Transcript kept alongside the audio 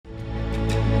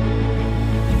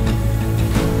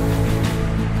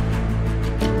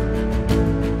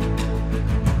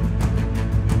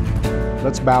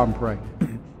Let's bow and pray.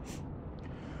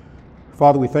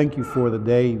 Father, we thank you for the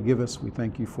day you give us. We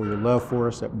thank you for your love for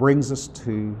us that brings us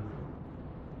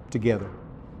together.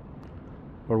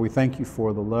 Lord, we thank you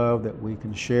for the love that we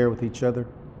can share with each other.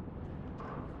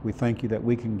 We thank you that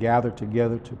we can gather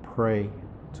together to pray,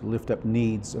 to lift up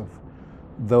needs of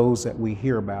those that we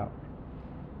hear about.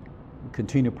 We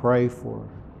continue to pray for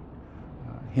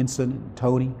Henson and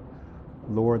Tony.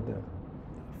 Lord, the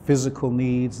physical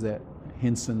needs that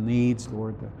Henson needs,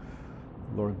 Lord,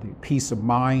 the peace of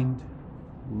mind,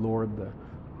 Lord,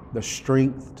 the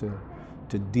strength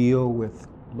to deal with,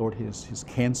 Lord, his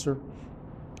cancer.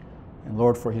 And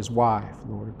Lord, for his wife,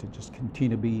 Lord, to just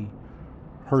continue to be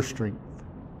her strength.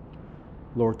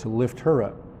 Lord, to lift her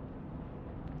up.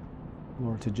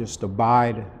 Lord, to just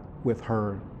abide with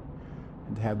her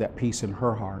and to have that peace in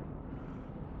her heart.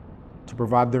 To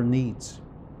provide their needs.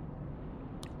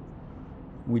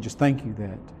 We just thank you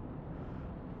that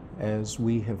as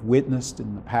we have witnessed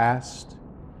in the past,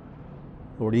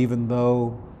 Lord, even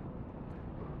though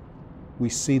we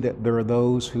see that there are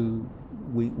those who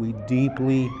we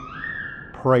deeply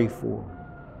pray for,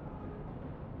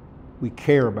 we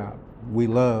care about, we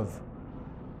love,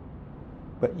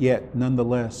 but yet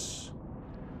nonetheless,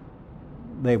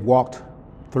 they've walked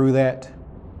through that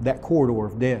corridor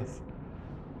of death.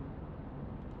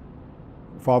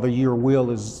 Father, your will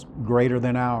is greater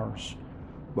than ours,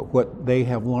 but what they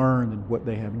have learned and what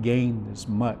they have gained is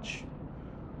much.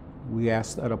 We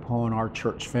ask that upon our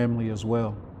church family as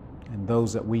well, and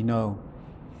those that we know.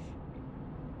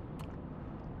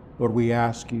 Lord, we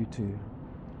ask you to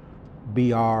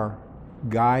be our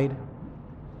guide,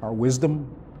 our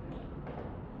wisdom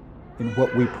in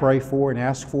what we pray for and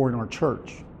ask for in our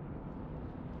church,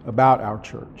 about our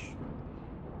church.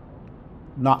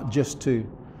 Not just to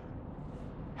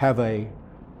have a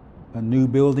new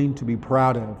building to be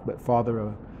proud of, but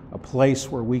Father, a place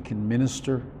where we can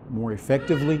minister more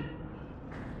effectively,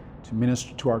 to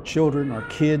minister to our children, our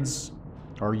kids,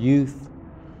 our youth,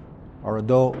 our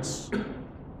adults.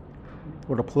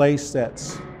 Lord, a place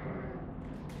that's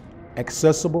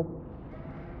accessible,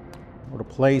 Lord, a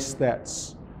place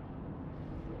that's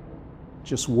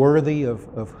just worthy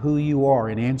of who you are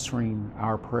in answering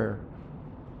our prayer.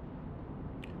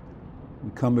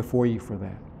 We come before you for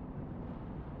that.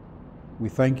 We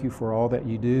thank you for all that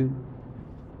you do,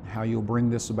 how you'll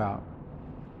bring this about.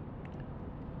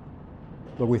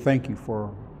 Lord, we thank you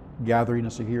for gathering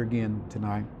us here again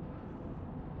tonight.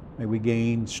 May we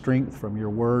gain strength from your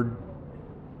word,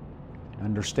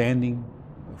 understanding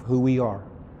of who we are.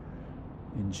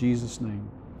 In Jesus' name,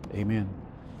 amen.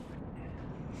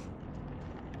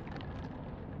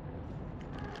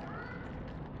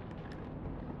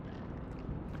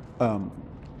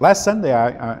 Last Sunday,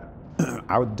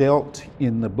 I dealt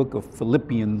in the book of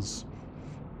Philippians,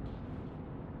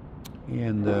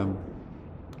 and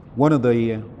one of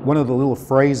the little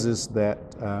phrases that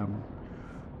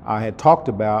I had talked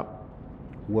about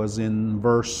was in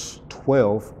verse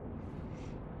 12,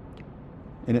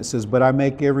 and it says, "But I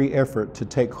make every effort to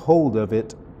take hold of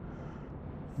it."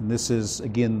 And this is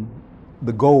again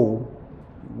the goal.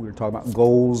 We were talking about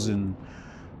goals and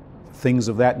things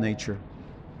of that nature.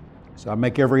 So I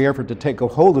make every effort to take a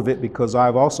hold of it because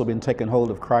I've also been taking hold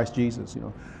of Christ Jesus. You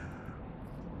know,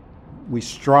 we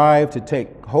strive to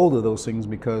take hold of those things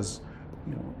because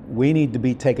we need to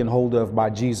be taken hold of by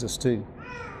Jesus too.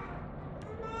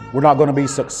 We're not going to be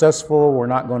successful. We're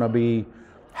not going to be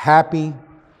happy.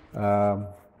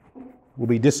 We'll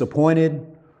be disappointed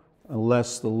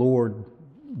unless the Lord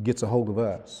gets a hold of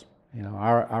us. You know,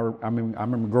 I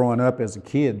remember growing up as a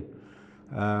kid.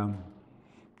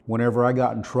 Whenever I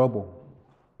got in trouble,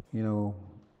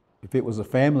 if it was a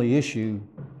family issue,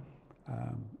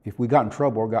 if we got in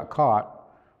trouble or got caught,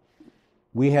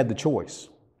 we had the choice.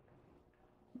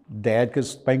 Dad could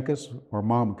spank us or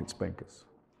Mom could spank us.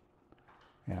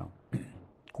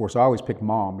 Of course, I always picked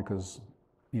Mom because,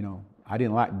 I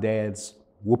didn't like Dad's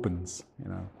whoopings.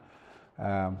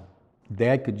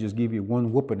 Dad could just give you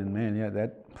one whooping and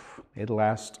man, it'd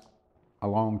last a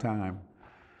long time.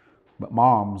 But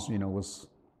Mom's, was,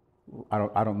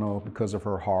 I don't know, because of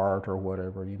her heart or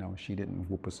whatever, she didn't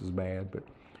whoop us as bad, but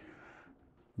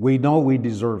we know we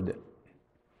deserved it.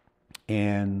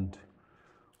 And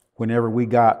whenever we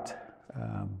got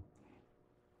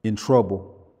in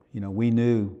trouble, we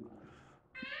knew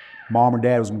Mom or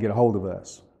Dad was going to get a hold of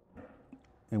us,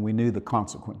 and we knew the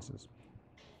consequences.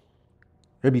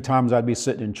 There'd be times I'd be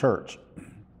sitting in church,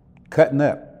 cutting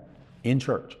up in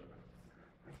church,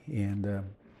 and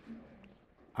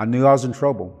I knew I was in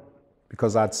trouble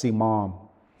because I'd see Mom.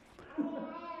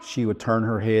 She would turn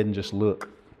her head and just look.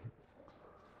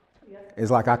 it's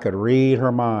like I could read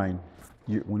her mind.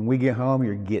 When we get home,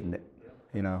 you're getting it,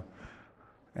 you know.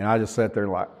 And I just sat there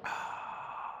like,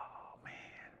 oh, man.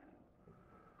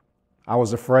 I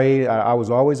was afraid. I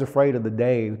was always afraid of the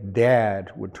day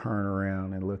Dad would turn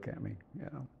around and look at me, you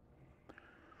know.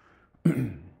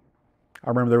 I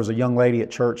remember there was a young lady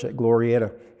at church at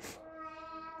Glorieta,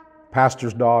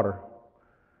 pastor's daughter.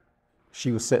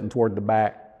 She was sitting toward the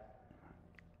back.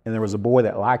 And there was a boy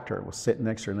that liked her, was sitting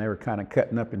next to her, and they were kind of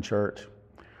cutting up in church.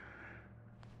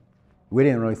 We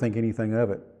didn't really think anything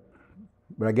of it.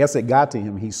 But I guess it got to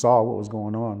him. He saw what was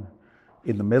going on.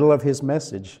 In the middle of his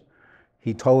message,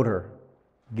 he told her,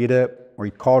 get up, or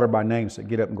he called her by name, said,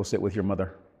 get up and go sit with your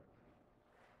mother.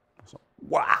 So,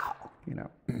 wow, you know.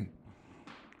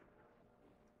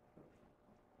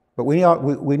 But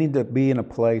we need to be in a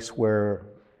place where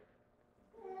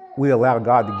we allow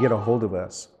God to get a hold of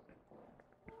us.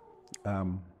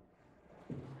 And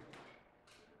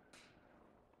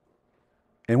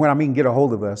when I mean get a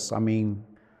hold of us, I mean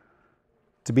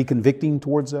to be convicting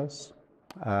towards us,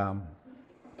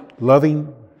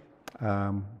 loving,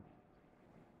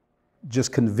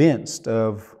 just convinced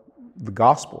of the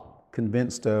gospel,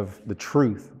 convinced of the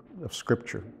truth of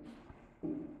Scripture.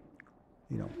 You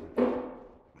know,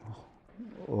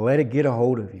 let it get a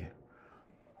hold of you.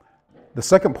 The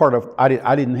second part of, I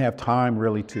didn't have time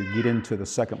really to get into the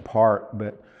second part,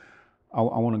 but I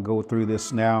want to go through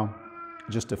this now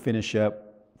just to finish up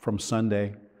from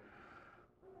Sunday.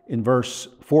 In verse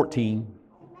 14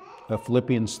 of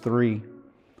Philippians 3,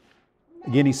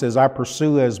 again he says, I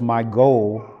pursue as my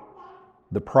goal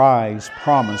the prize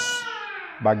promised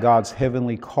by God's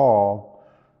heavenly call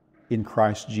in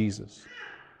Christ Jesus.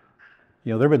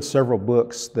 You know, there have been several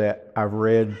books that I've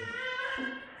read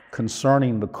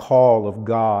concerning the call of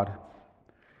God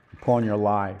upon your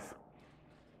life.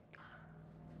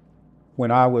 When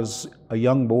I was a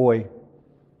young boy,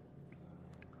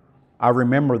 I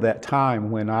remember that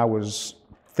time when I was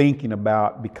thinking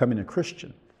about becoming a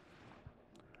Christian.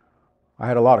 I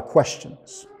had a lot of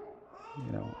questions.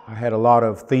 You know, I had a lot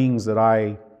of things that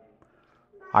I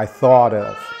thought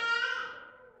of.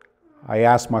 I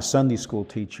asked my Sunday school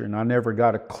teacher, and I never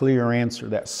got a clear answer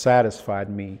that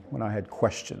satisfied me when I had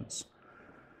questions.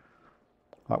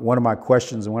 One of my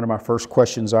questions, and one of my first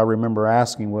questions I remember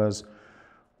asking was,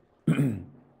 you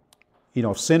know,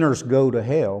 if sinners go to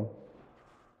hell,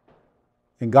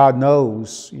 and God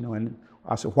knows, you know, and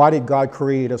I said, why did God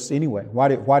create us anyway? Why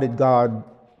did God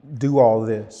do all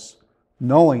this,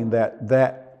 knowing that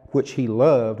that which He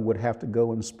loved would have to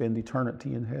go and spend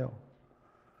eternity in hell?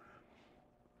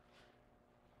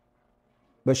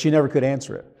 But she never could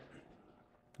answer it,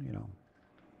 you know.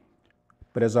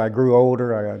 But as I grew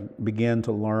older, I began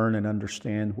to learn and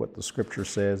understand what the Scripture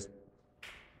says.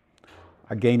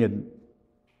 I gained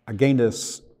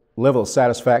this level of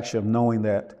satisfaction of knowing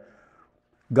that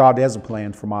God has a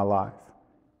plan for my life.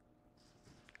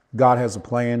 God has a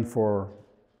plan for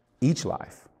each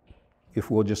life,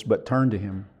 if we'll just but turn to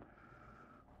Him.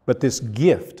 But this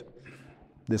gift,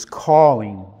 this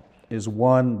calling, is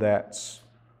one that's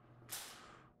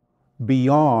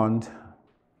beyond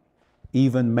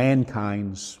even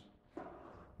mankind's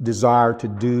desire to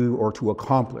do or to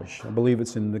accomplish. I believe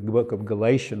it's in the book of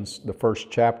Galatians, the first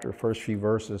chapter, first few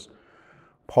verses.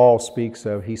 Paul speaks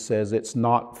of, he says, it's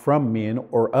not from men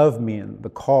or of men, the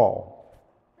call.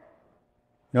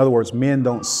 In other words, men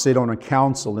don't sit on a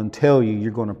council and tell you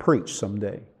you're going to preach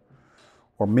someday.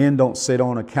 Or men don't sit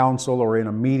on a council or in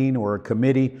a meeting or a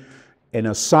committee and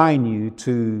assign you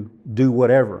to do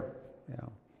whatever.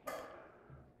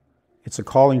 It's a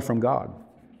calling from God.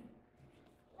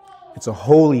 It's a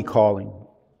holy calling.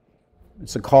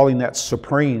 It's a calling that's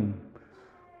supreme.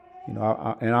 You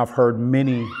know, and I've heard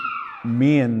many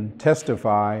men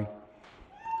testify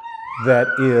that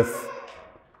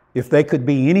if they could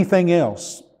be anything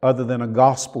else other than a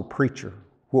gospel preacher,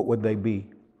 what would they be?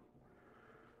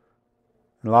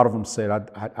 And a lot of them said,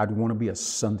 I'd want to be a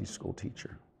Sunday school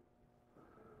teacher.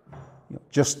 You know,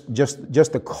 just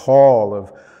the call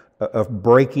of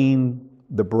breaking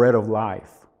the bread of life,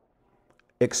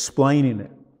 explaining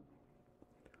it,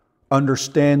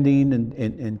 understanding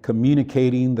and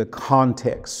communicating the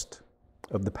context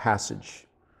of the passage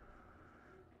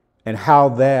and how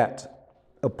that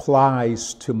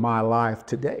applies to my life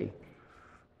today.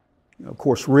 Of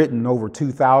course, written over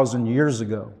 2,000 years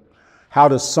ago. How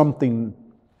does something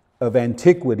of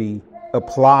antiquity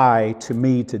apply to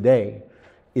me today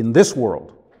in this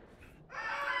world?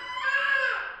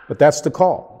 But that's the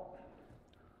call.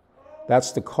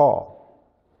 That's the call.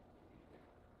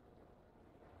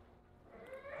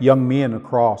 Young men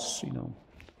across, you know,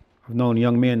 I've known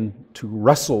young men to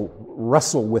wrestle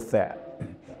with that,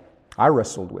 I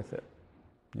wrestled with it.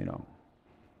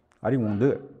 I didn't want to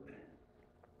do it.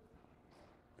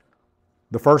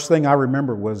 The first thing I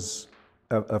remember was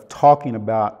of talking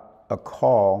about a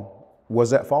call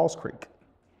was at Falls Creek.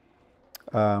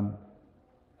 There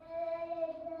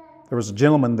was a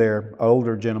gentleman there, an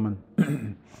older gentleman,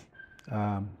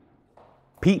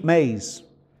 Pete Mays.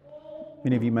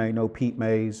 Many of you may know Pete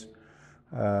Mays,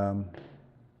 and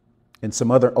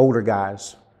some other older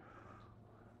guys.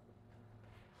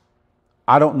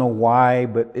 I don't know why,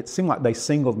 but it seemed like they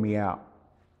singled me out.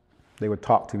 They would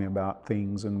talk to me about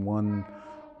things, and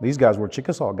these guys were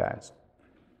Chickasaw guys,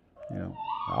 and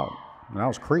I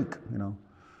was Creek,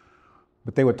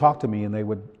 But they would talk to me and they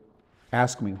would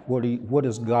ask me, what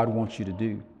does God want you to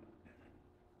do?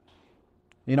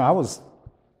 I was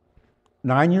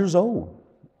 9 years old,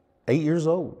 8 years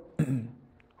old.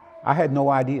 I had no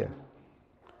idea.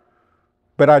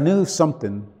 But I knew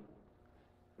something.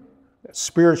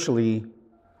 Spiritually,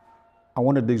 I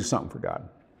wanted to do something for God.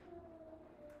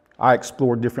 I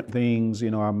explored different things,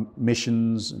 I'm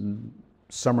missions and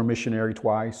summer missionary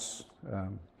twice,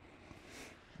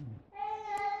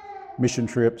 mission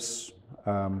trips.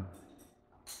 But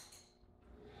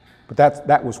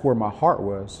that was where my heart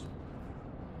was,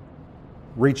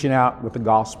 reaching out with the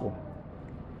gospel.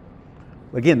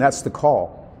 Again, that's the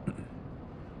call.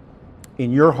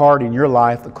 In your heart, in your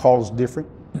life, the call is different,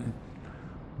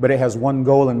 but it has one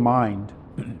goal in mind,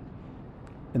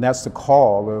 and that's the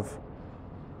call of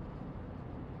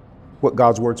what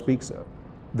God's Word speaks of,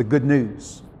 the good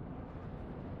news,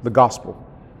 the gospel.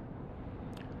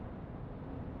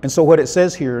 And so what it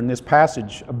says here in this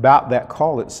passage about that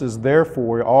call, it says,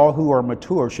 therefore, all who are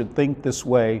mature should think this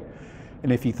way,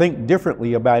 and if you think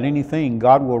differently about anything,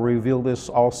 God will reveal this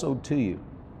also to you.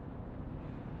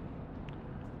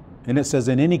 And it says,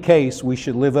 in any case, we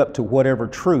should live up to whatever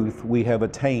truth we have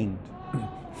attained.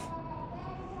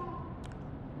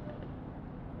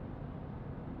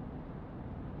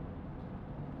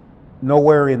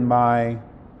 Nowhere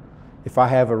if I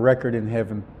have a record in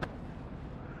heaven,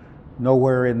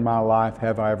 nowhere in my life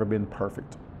have I ever been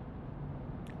perfect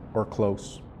or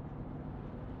close.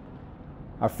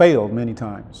 I failed many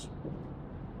times.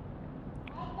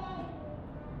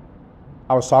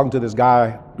 I was talking to this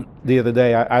guy the other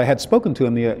day. I had spoken to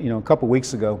him a couple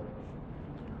weeks ago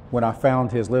when I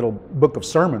found his little book of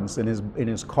sermons in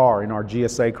his car, in our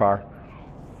GSA car.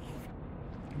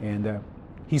 And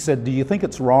he said, do you think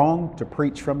it's wrong to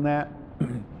preach from that?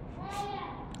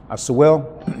 I said,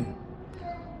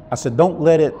 don't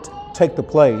let it take the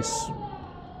place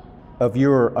of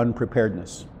your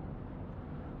unpreparedness.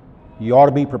 You ought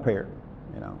to be prepared,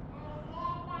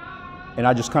 And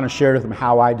I just kind of shared with him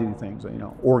how I do things,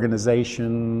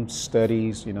 organization,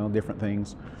 studies, different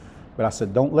things. But I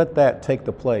said, don't let that take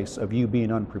the place of you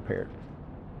being unprepared.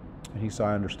 And he said,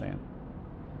 I understand.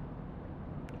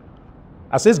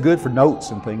 I said, it's good for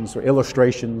notes and things, or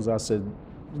illustrations. I said,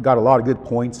 got a lot of good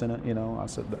points in it, I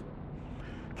said, but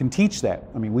can teach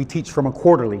that. We teach from a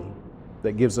quarterly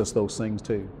that gives us those things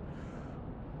too.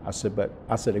 I said, but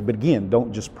again,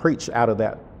 don't just preach out of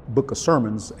that book of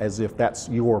sermons as if that's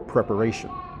your preparation.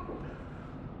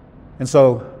 And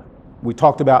so we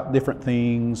talked about different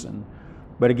things,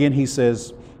 but again, he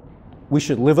says we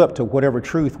should live up to whatever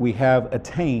truth we have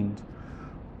attained.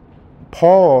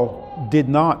 Paul did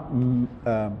not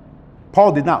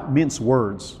mince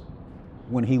words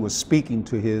when he was speaking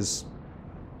to his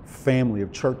family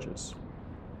of churches.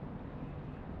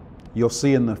 You'll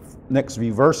see in the next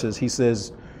few verses, he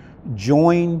says,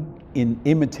 join in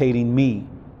imitating me,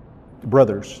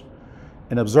 brothers,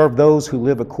 and observe those who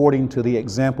live according to the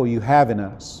example you have in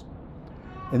us.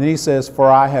 And then he says,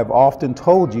 for I have often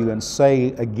told you and say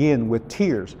again with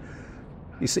tears.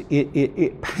 You see,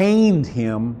 it pained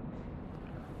him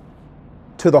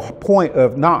to the point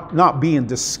of not being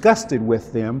disgusted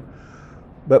with them,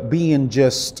 but being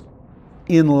just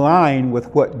in line with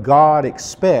what God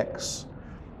expects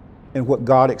and what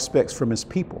God expects from His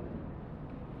people.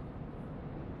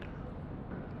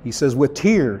 He says, with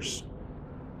tears,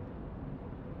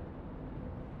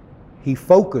 he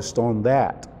focused on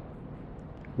that,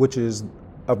 which is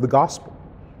of the gospel.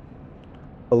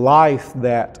 A life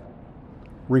that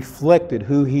reflected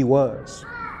who he was.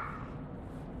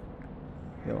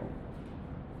 There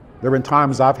have been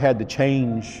times I've had to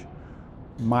change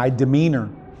my demeanor.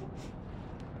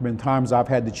 There have been times I've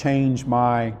had to change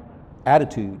my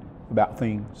attitude about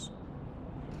things.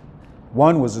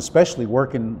 One was especially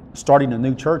starting a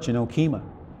new church in Okemah.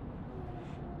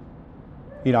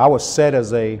 I was set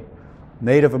as a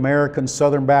Native American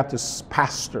Southern Baptist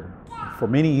pastor for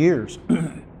many years.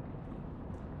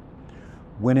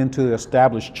 went into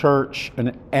established church,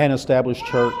 an established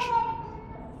church.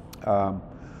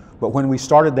 But when we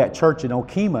started that church in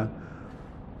Okemah,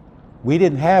 we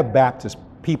didn't have Baptist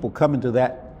people coming to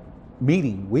that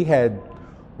meeting. We had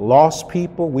lost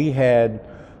people. We had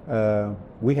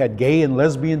gay and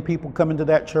lesbian people coming to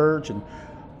that church, and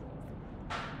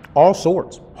all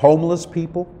sorts. Homeless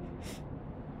people,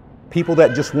 people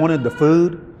that just wanted the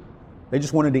food. They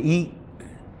just wanted to eat.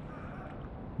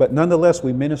 But nonetheless,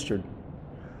 we ministered.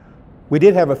 We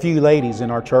did have a few ladies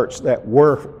in our church that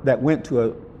went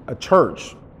to a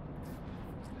church,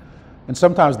 and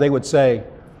sometimes they would say,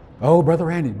 "Oh, Brother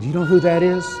Randy, do you know who that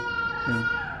is?" You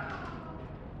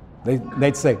know,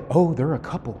 they'd say, "Oh, they're a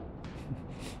couple,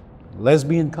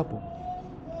 lesbian couple.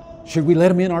 Should we let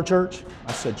them in our church?"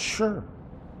 I said, "Sure,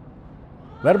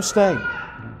 let them stay."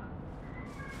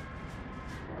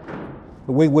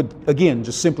 But we would, again,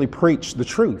 just simply preach the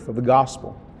truth of the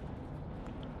gospel.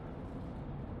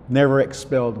 Never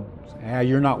expelled them.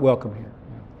 You're not welcome here.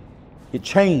 It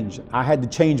changed. I had to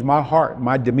change my heart,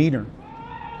 my demeanor.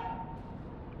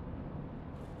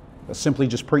 But simply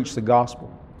just preach the gospel.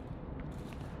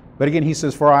 But again, he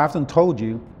says, "For I often told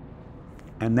you,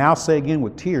 and now say again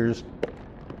with tears,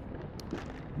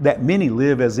 that many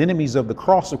live as enemies of the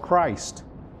cross of Christ."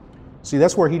 See,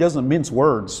 that's where he doesn't mince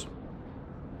words.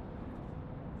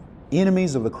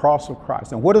 Enemies of the cross of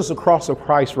Christ. And what does the cross of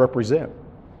Christ represent?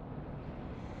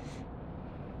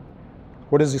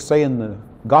 What does he say in the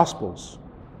Gospels?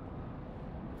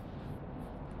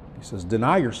 He says,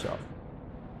 "Deny yourself.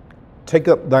 Take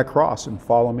up thy cross and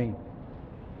follow me."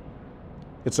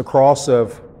 It's a cross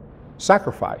of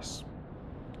sacrifice.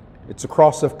 It's a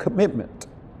cross of commitment.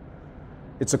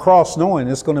 It's a cross knowing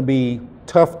it's going to be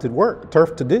tough to work,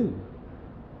 tough to do.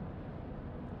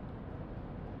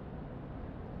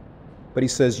 But he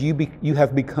says, you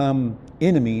have become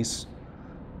enemies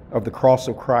of the cross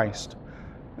of Christ.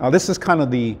 Now, this is kind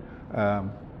of the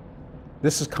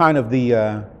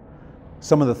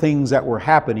some of the things that were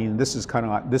happening. This is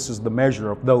the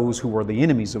measure of those who were the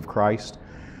enemies of Christ.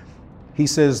 He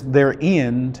says their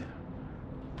end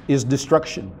is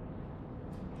destruction.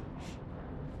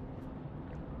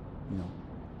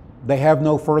 They have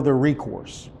no further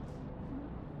recourse.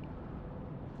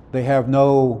 They have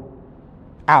no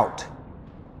out.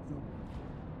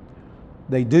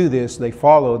 They do this, they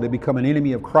follow, they become an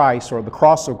enemy of Christ or the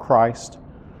cross of Christ.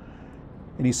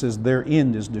 And he says their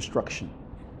end is destruction.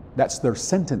 That's their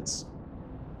sentence.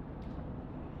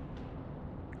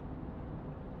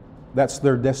 That's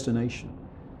their destination.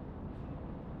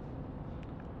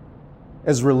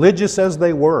 As religious as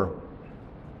they were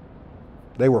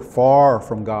far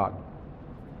from God.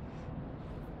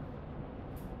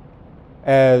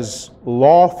 As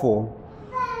lawful,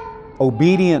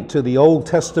 obedient to the Old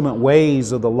Testament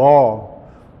ways of the law,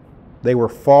 they were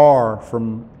far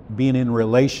from being in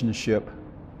relationship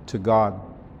to God.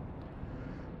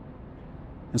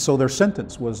 And so their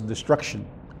sentence was destruction.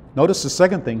 Notice the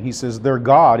second thing, he says their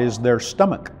God is their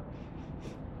stomach.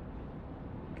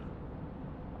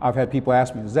 I've had people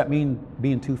ask me, does that mean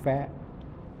being too fat?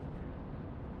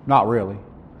 Not really.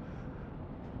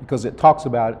 Because it talks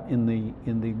about in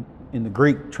the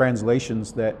Greek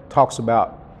translations that talks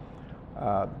about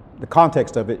the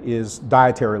context of it is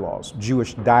dietary laws,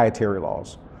 Jewish dietary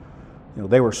laws.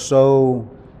 They were so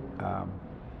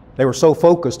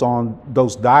focused on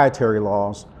those dietary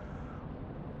laws,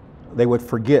 they would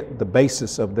forget the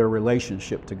basis of their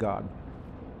relationship to God.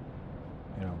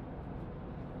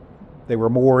 They were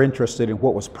more interested in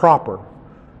what was proper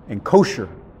and kosher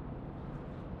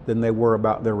than they were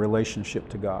about their relationship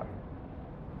to God.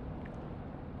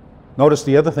 Notice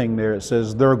the other thing there, it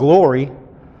says their glory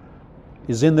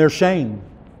is in their shame.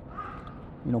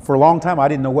 For a long time I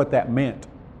didn't know what that meant.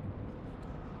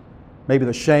 Maybe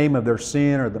the shame of their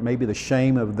sin, or maybe the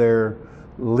shame of their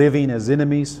living as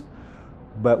enemies.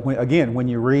 But when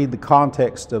you read the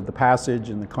context of the passage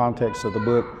and the context of the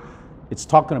book, it's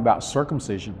talking about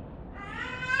circumcision.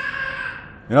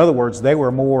 In other words, they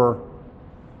were more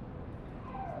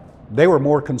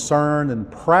concerned and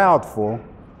proudful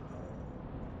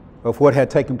of what had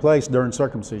taken place during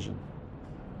circumcision.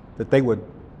 That they would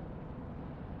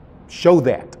show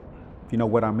that, if you know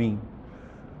what I mean.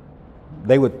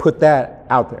 They would put that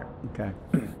out there, okay?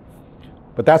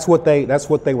 But that's what they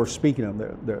were speaking of,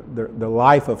 the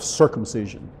life of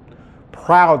circumcision.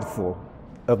 Proudful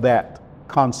of that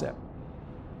concept.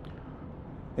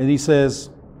 And he says,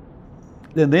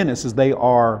 then it says they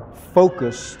are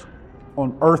focused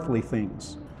on earthly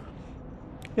things.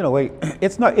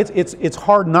 It's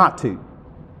hard not to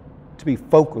be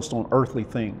focused on earthly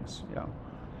things.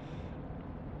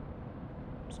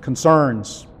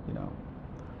 Concerns,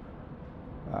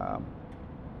 um,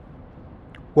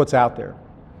 what's out there.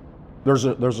 There's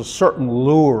a certain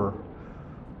lure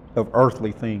of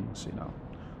earthly things, you know.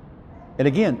 And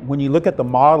again, when you look at the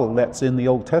model that's in the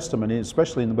Old Testament,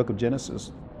 especially in the book of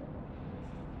Genesis,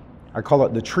 I call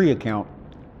it the tree account.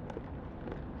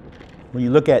 When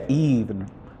you look at Eve and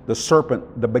the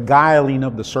serpent, the beguiling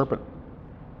of the serpent,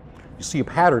 you see a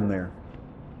pattern there.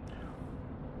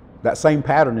 That same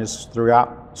pattern is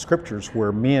throughout scriptures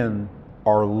where men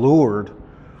are lured.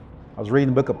 I was reading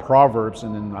the book of Proverbs,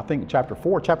 and in I think chapter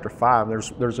 4, chapter 5,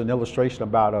 there's an illustration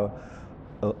about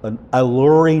an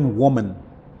alluring woman,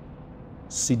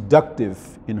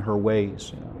 seductive in her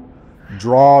ways, you know,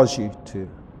 draws you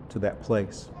to that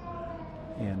place.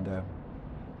 And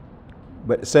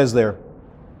but it says there,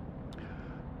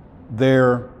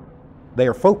 they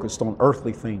are focused on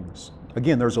earthly things.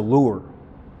 Again, there's a lure.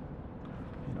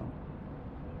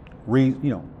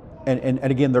 And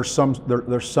again, there's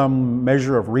some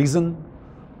measure of reason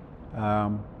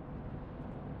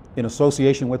in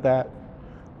association with that.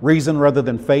 Reason rather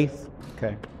than faith.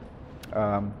 Okay.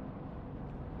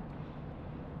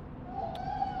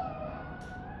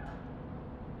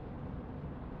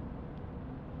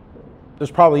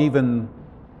 There's probably even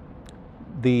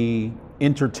the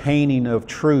entertaining of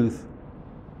truth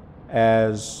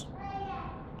as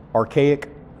archaic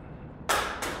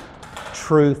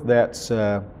truth that's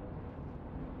kind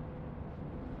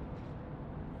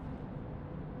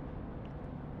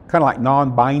of like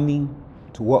non-binding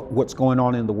to what's going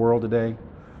on in the world today.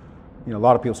 You know, a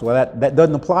lot of people say, well, that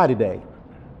doesn't apply today,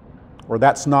 or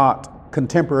that's not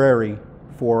contemporary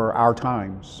for our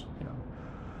times. You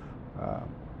know.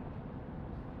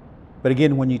 But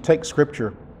again, when you take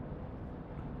Scripture,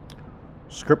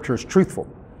 Scripture is truthful.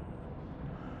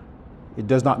 It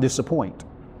does not disappoint.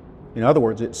 In other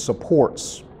words, it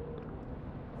supports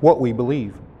what we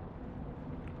believe.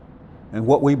 And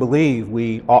what we believe,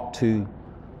 we ought to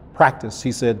practice.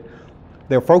 He said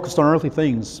they're focused on earthly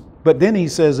things. But then he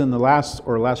says in the last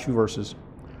few verses,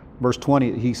 verse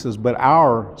 20, he says, but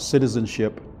our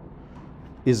citizenship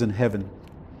is in heaven,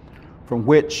 from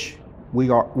which we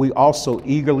also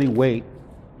eagerly wait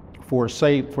for a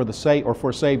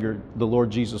Savior, the Lord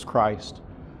Jesus Christ.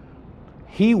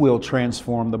 He will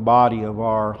transform the body of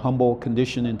our humble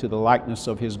condition into the likeness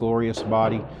of His glorious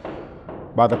body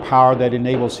by the power that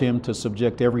enables Him to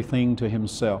subject everything to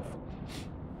Himself.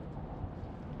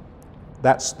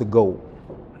 That's the goal.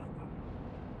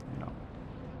 You know.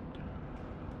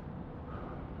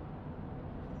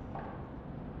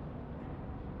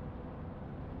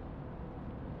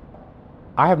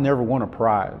 I have never won a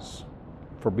prize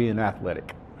for being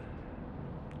athletic.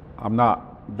 I'm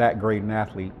not that great an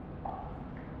athlete.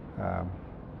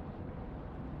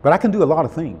 But I can do a lot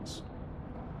of things.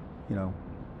 You know,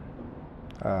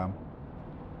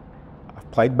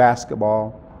 I've played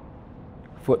basketball,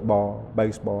 football,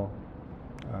 baseball.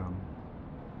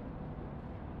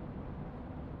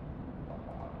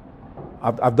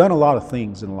 I've done a lot of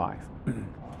things in life.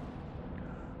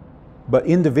 But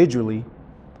individually,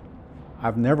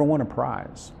 I've never won a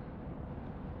prize.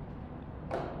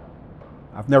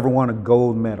 I've never won a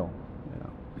gold medal. You know.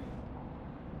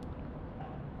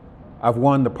 I've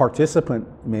won the participant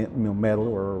medal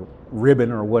or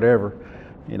ribbon or whatever,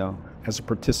 you know, as a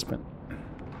participant.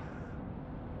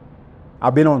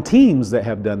 I've been on teams that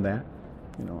have done that,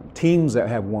 you know, teams that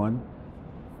have won,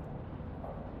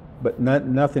 but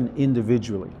nothing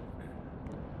individually.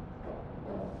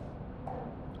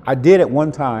 I did at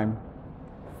one time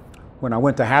when I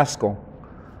went to Haskell.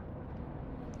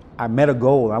 I met a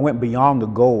goal. I went beyond the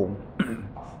goal.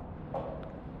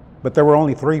 But there were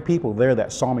only 3 people there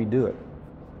that saw me do it.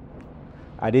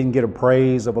 I didn't get a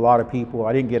praise of a lot of people.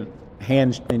 I didn't get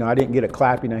hands, you know, I didn't get a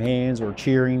clapping of hands or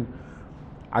cheering.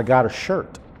 I got a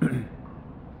shirt. And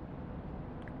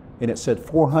it said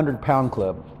 400-pound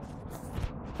club,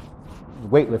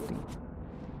 weightlifting.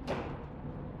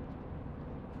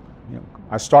 You know,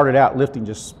 I started out lifting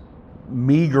just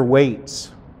meager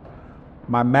weights.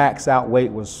 My max out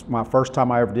weight was, my first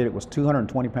time I ever did it was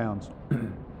 220 pounds.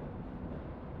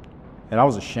 And I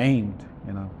was ashamed,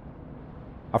 you know.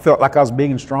 I felt like I was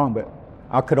big and strong, but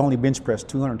I could only bench press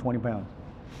 220 pounds.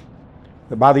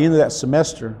 But by the end of that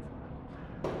semester,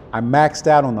 I maxed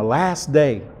out on the last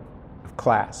day of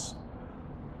class.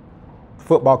 The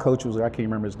football coach was there, I can't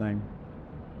remember his name.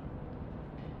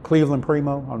 Cleveland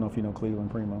Primo, I don't know if you know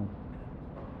Cleveland Primo.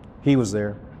 He was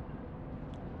there.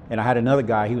 And I had another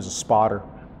guy, he was a spotter.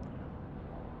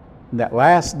 And that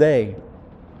last day,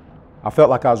 I felt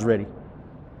like I was ready.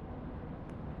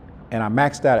 And I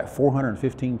maxed out at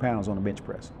 415 pounds on the bench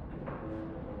press.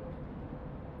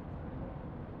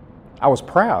 I was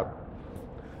proud.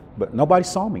 but nobody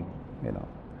saw me, you know.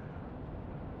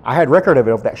 I had record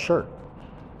of that shirt.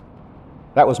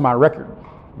 That was my record,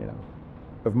 you know,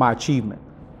 of my achievement.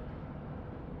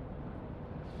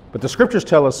 But the scriptures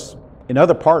tell us in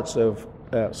other parts of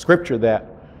scripture that,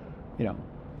 you know,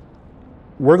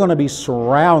 we're going to be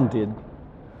surrounded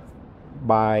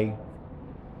by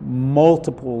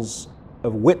multiples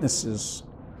of witnesses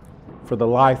for the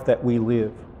life that we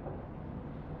live.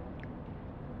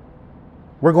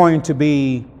 We're going to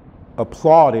be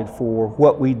applauded for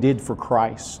what we did for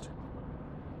Christ.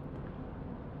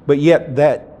 But yet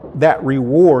that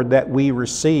reward that we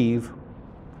receive,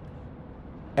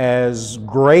 as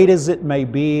great as it may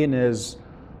be and as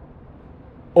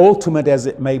ultimate as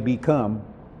it may become,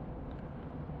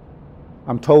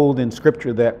 I'm told in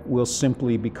Scripture that we'll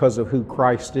simply, because of who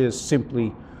Christ is,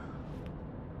 simply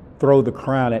throw the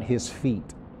crown at His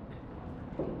feet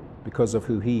because of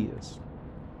who He is.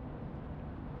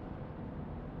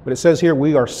 But it says here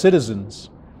we are citizens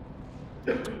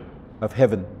of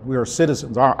heaven. We are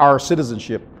citizens. Our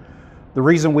citizenship, the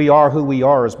reason we are who we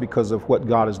are is because of what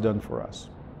God has done for us.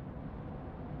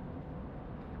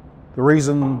 The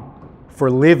reason for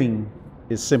living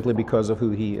is simply because of who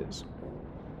He is.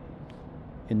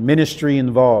 And ministry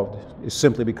involved is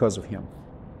simply because of Him.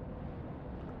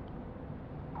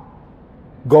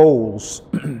 Goals,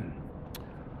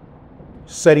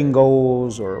 setting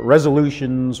goals or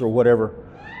resolutions or whatever,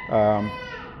 are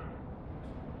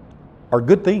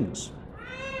good things.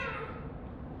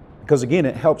 Because again,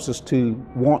 it helps us to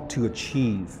want to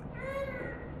achieve,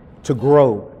 to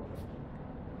grow.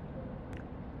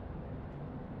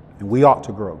 And we ought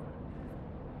to grow.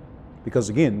 Because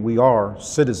again, we are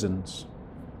citizens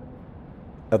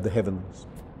of the heavens.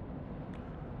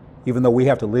 Even though we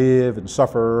have to live and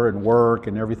suffer and work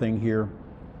and everything here,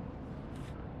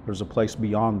 there's a place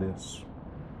beyond this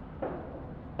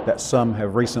that some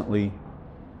have recently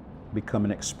become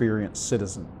an experienced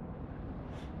citizen.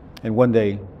 And one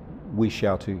day we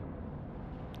shall too.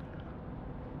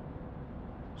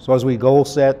 So as we goal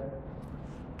set,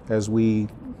 as we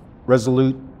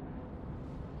resolute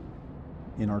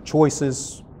in our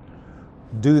choices,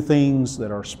 do things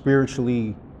that are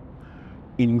spiritually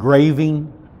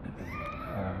engraving.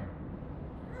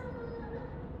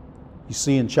 You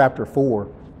see in chapter 4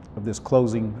 of this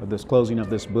closing of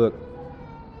this book,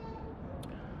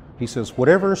 he says,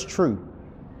 whatever is true,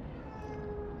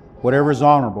 whatever is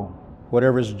honorable,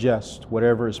 whatever is just,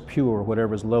 whatever is pure,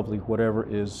 whatever is lovely, whatever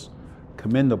is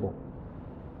commendable.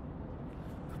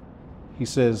 He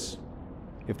says,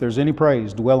 if there's any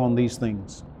praise, dwell on these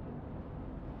things.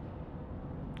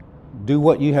 Do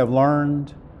what you have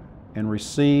learned and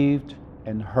received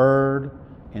and heard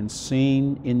and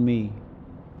seen in me.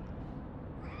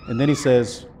 And then he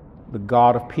says, the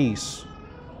God of peace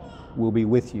will be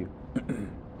with you.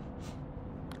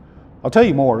 I'll tell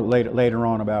you more later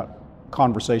on about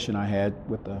conversation I had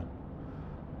with the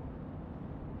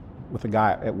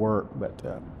guy at work, but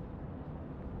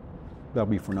that'll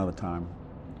be for another time.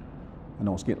 I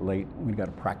know it's getting late. We got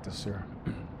to practice here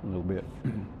a little bit.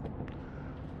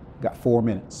 Got 4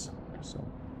 minutes. So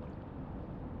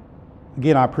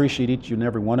again, I appreciate each and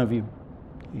every one of you,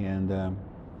 and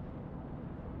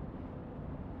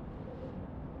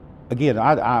again,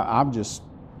 I'm just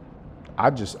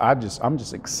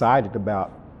excited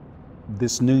about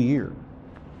this new year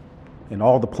and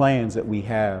all the plans that we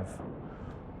have,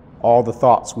 all the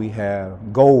thoughts we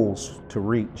have, goals to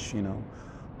reach, you know,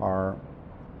 our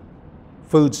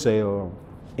food sale,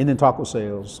 Indian taco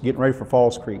sales, getting ready for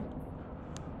Falls Creek,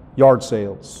 yard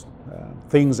sales,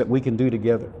 things that we can do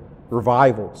together,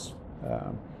 revivals,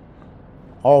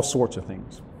 all sorts of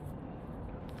things.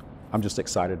 I'm just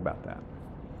excited about that.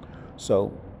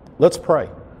 So let's pray.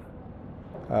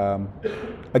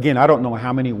 Again, I don't know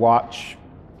how many watch.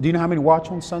 Do you know how many watch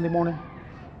on Sunday morning?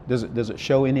 Does it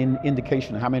show any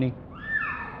indication of how many?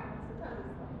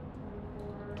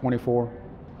 24?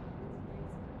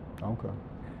 Okay.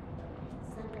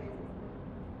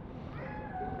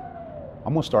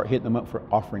 I'm gonna start hitting them up for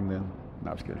offering then. No,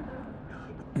 I was kidding.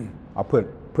 I'll put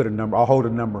a number. I'll hold a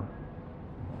number.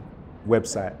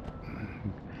 Website.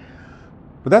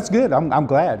 But that's good. I'm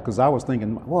glad, because I was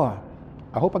thinking, well,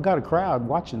 I hope I got a crowd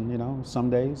watching, you know, some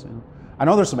days. And I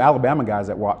know there's some Alabama guys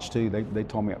that watch too. They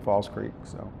told me at Falls Creek.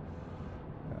 So,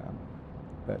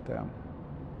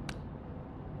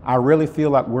 I really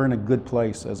feel like we're in a good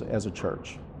place as a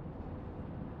church.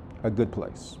 A good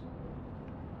place.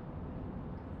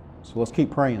 So let's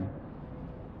keep praying.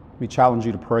 Let me challenge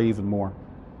you to pray even more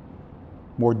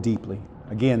deeply.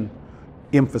 Again,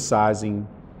 emphasizing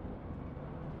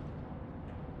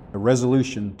a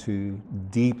resolution to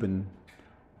deepen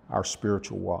our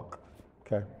spiritual walk.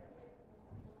 Okay?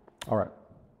 All right.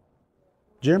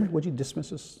 Jeremy, would you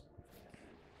dismiss us?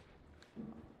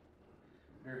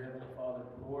 Dear Heavenly Father,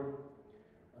 Lord,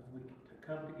 as we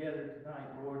come together tonight,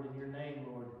 Lord, in your name,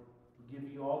 Lord, we give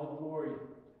you all the glory.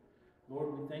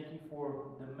 Lord, we thank you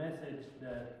for the message,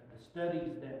 the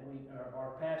studies that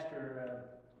our pastor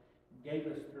gave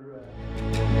us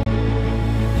through